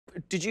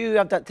did you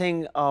have that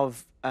thing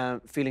of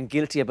feeling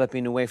guilty about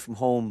being away from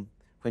home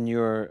when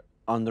you're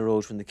on the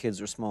road when the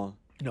kids were small?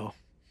 No.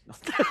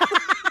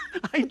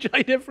 I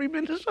enjoyed every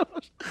minute of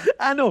it.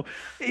 I know.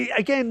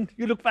 Again,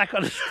 you look back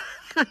on it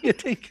and you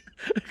think,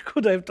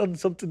 could I have done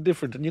something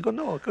different? And you go,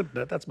 no, I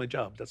couldn't. That's my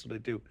job. That's what I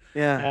do.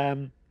 Yeah.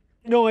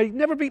 No, I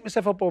never beat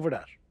myself up over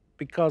that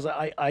because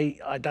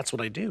I that's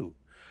what I do.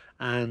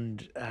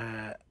 And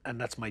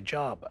that's my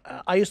job.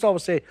 I used to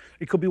always say,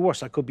 it could be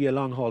worse. I could be a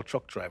long-haul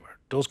truck driver.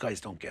 Those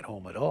guys don't get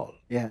home at all.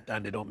 Yeah.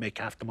 And they don't make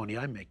half the money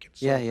I'm making.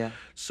 So, Yeah.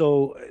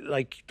 So,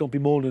 like, don't be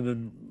moaning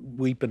and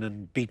weeping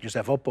and beating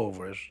yourself up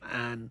over it.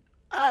 And,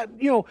 I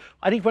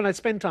think when I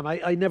spend time,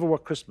 I never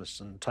work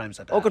Christmas and times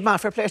like that. Oh, good man,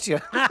 fair play to you.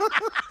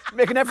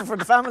 Make an effort for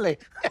the family.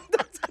 I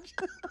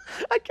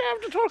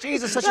can't have to talk.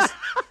 Jesus,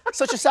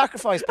 such a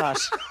sacrifice, Pat.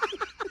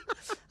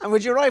 And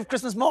would you arrive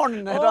Christmas morning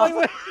and head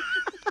off?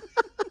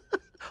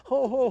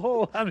 Ho, ho,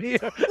 ho, I'm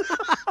here.